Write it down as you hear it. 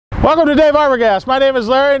Welcome to Dave Arbogast. My name is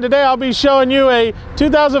Larry, and today I'll be showing you a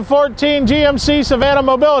 2014 GMC Savannah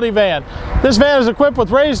mobility van. This van is equipped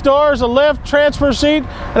with raised doors, a lift, transfer seat,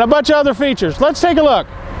 and a bunch of other features. Let's take a look.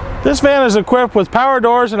 This van is equipped with power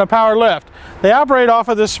doors and a power lift. They operate off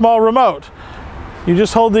of this small remote. You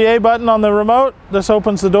just hold the A button on the remote. This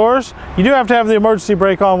opens the doors. You do have to have the emergency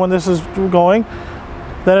brake on when this is going.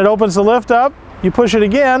 Then it opens the lift up. You push it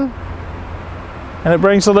again, and it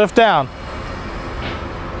brings the lift down.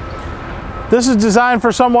 This is designed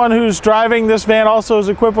for someone who's driving. This van also is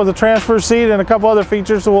equipped with a transfer seat and a couple other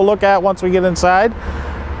features that we'll look at once we get inside.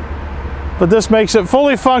 But this makes it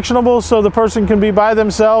fully functional so the person can be by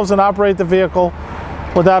themselves and operate the vehicle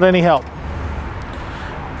without any help.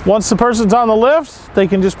 Once the person's on the lift, they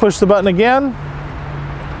can just push the button again.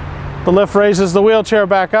 The lift raises the wheelchair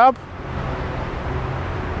back up.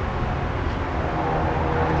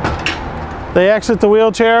 They exit the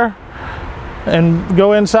wheelchair and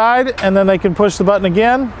go inside, and then they can push the button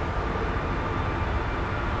again.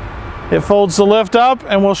 It folds the lift up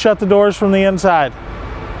and we'll shut the doors from the inside.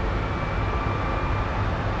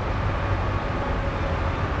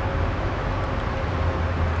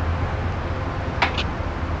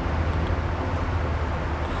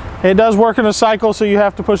 It does work in a cycle, so you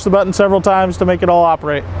have to push the button several times to make it all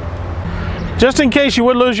operate. Just in case you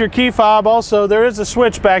would lose your key fob, also there is a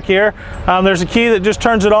switch back here. There's a key that just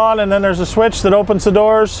turns it on, and then there's a switch that opens the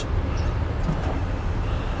doors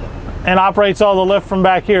and operates all the lift from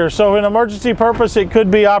back here. So in emergency purpose, it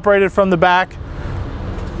could be operated from the back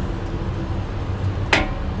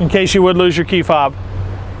in case you would lose your key fob.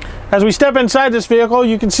 As we step inside this vehicle,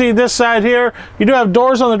 you can see this side here. You do have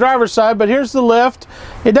doors on the driver's side, but here's the lift.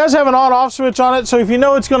 It does have an on-off switch on it, so if you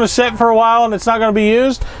know it's going to sit for a while and it's not going to be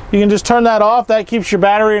used, you can just turn that off. That keeps your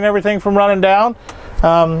battery and everything from running down.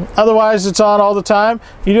 Otherwise, it's on all the time.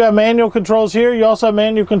 You do have manual controls here. You also have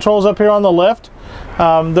manual controls up here on the lift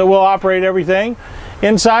that will operate everything.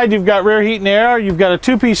 Inside, you've got rear heat and air. You've got a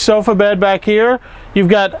two-piece sofa bed back here. You've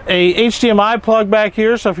got a HDMI plug back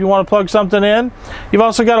here, so if you want to plug something in. You've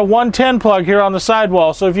also got a 110 plug here on the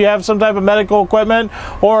sidewall, so if you have some type of medical equipment,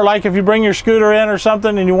 or like if you bring your scooter in or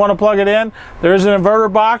something and you want to plug it in, there is an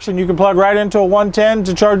inverter box and you can plug right into a 110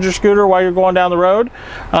 to charge your scooter while you're going down the road.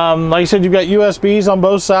 Like I said, you've got USBs on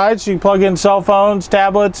both sides, so you can plug in cell phones,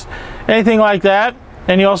 tablets, anything like that.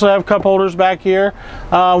 And you also have cup holders back here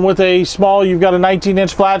with a small, you've got a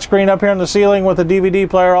 19-inch flat screen up here in the ceiling with a DVD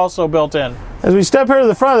player also built in. As we step here to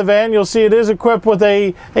the front of the van, you'll see it is equipped with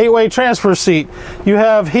a 8-way transfer seat. You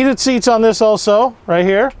have heated seats on this also, right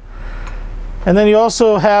here. And then you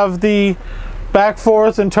also have the back,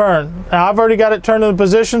 forth, and turn. Now I've already got it turned in the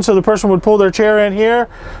position, so the person would pull their chair in here,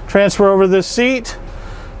 transfer over this seat,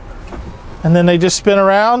 and then they just spin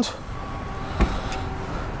around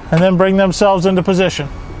and then bring themselves into position.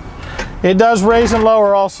 It does raise and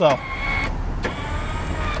lower also.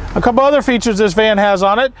 A couple other features this van has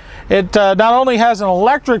on it. It not only has an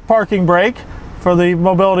electric parking brake for the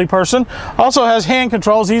mobility person, also has hand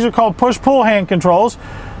controls. These are called push-pull hand controls.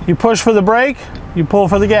 You push for the brake, you pull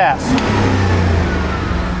for the gas.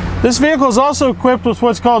 This vehicle is also equipped with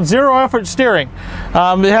what's called zero-effort steering.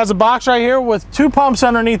 It has a box right here with two pumps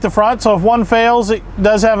underneath the front, so if one fails, it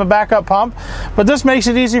does have a backup pump. But this makes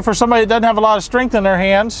it easy for somebody that doesn't have a lot of strength in their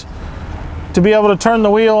hands to be able to turn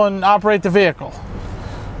the wheel and operate the vehicle.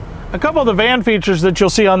 A couple of the van features that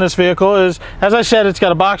you'll see on this vehicle is, as I said, it's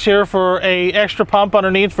got a box here for an extra pump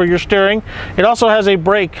underneath for your steering. It also has a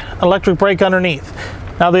brake, electric brake underneath.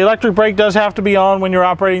 Now the electric brake does have to be on when you're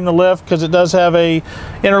operating the lift because it does have a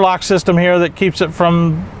interlock system here that keeps it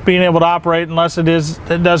from being able to operate unless it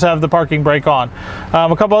does have the parking brake on.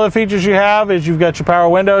 A couple other features you have is you've got your power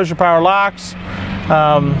windows, your power locks,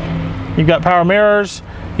 you've got power mirrors.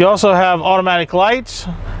 You also have automatic lights,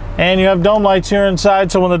 and you have dome lights here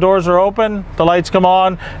inside, so when the doors are open, the lights come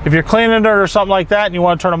on. If you're cleaning it or something like that and you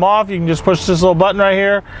want to turn them off, you can just push this little button right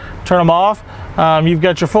here, turn them off. You've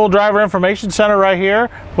got your full driver information center right here,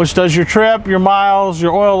 which does your trip, your miles,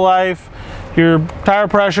 your oil life, your tire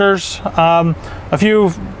pressures, a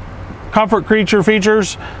few comfort creature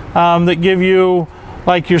features that give you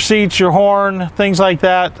like your seats, your horn, things like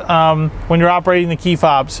that when you're operating the key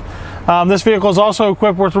fobs. This vehicle is also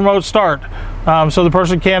equipped with remote start, so the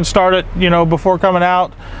person can start it, before coming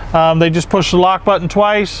out. They just push the lock button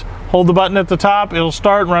twice, hold the button at the top, it'll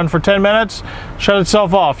start and run for 10 minutes, shut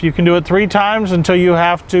itself off. You can do it 3 times until you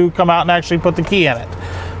have to come out and actually put the key in it.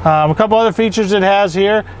 A couple other features it has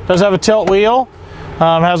here: it does have a tilt wheel.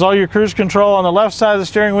 Has all your cruise control on the left side of the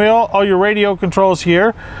steering wheel, all your radio controls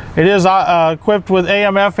here. It is equipped with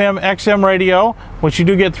AM, FM, XM radio, which you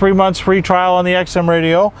do get 3 months free trial on the XM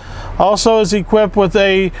radio. Also is equipped with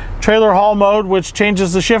a trailer haul mode, which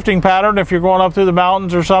changes the shifting pattern if you're going up through the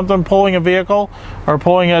mountains or something, pulling a vehicle or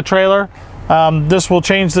pulling a trailer. This will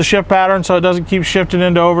change the shift pattern so it doesn't keep shifting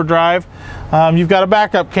into overdrive. You've got a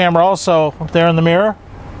backup camera also there in the mirror.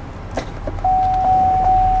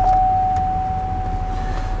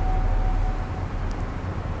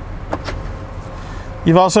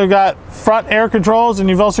 You've also got front air controls, and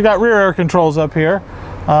you've also got rear air controls up here,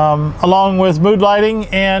 along with mood lighting,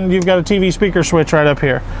 and you've got a TV speaker switch right up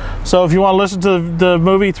here. So if you want to listen to the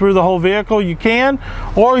movie through the whole vehicle, you can,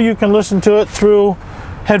 or you can listen to it through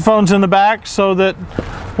headphones in the back, so that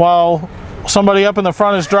while somebody up in the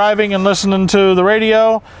front is driving and listening to the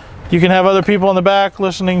radio, you can have other people in the back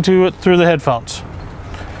listening to it through the headphones.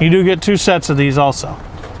 You do get 2 sets of these also.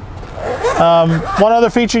 One other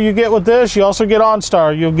feature you get with this, you also get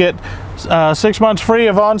OnStar. You'll get 6 months free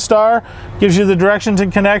of OnStar. Gives you the directions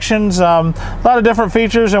and connections, a lot of different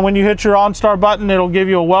features, and when you hit your OnStar button, it'll give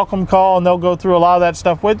you a welcome call, and they'll go through a lot of that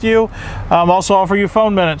stuff with you. Also offer you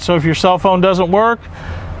phone minutes, so if your cell phone doesn't work,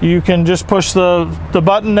 you can just push the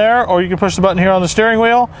button there, or you can push the button here on the steering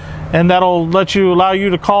wheel, and that'll allow you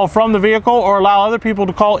to call from the vehicle or allow other people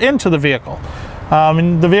to call into the vehicle.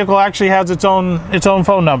 And the vehicle actually has its own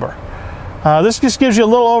phone number. This just gives you a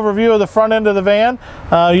little overview of the front end of the van.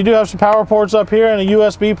 You do have some power ports up here and a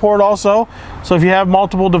USB port also. So if you have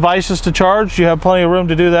multiple devices to charge, you have plenty of room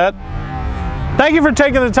to do that. Thank you for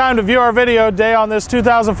taking the time to view our video today on this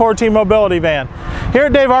 2014 mobility van. Here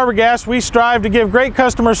at Dave Arbogast, we strive to give great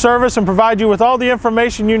customer service and provide you with all the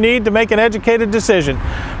information you need to make an educated decision.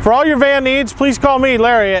 For all your van needs, please call me,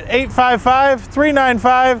 Larry, at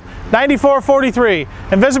 855-395-9443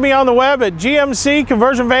 and visit me on the web at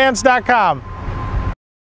gmcconversionvans.com.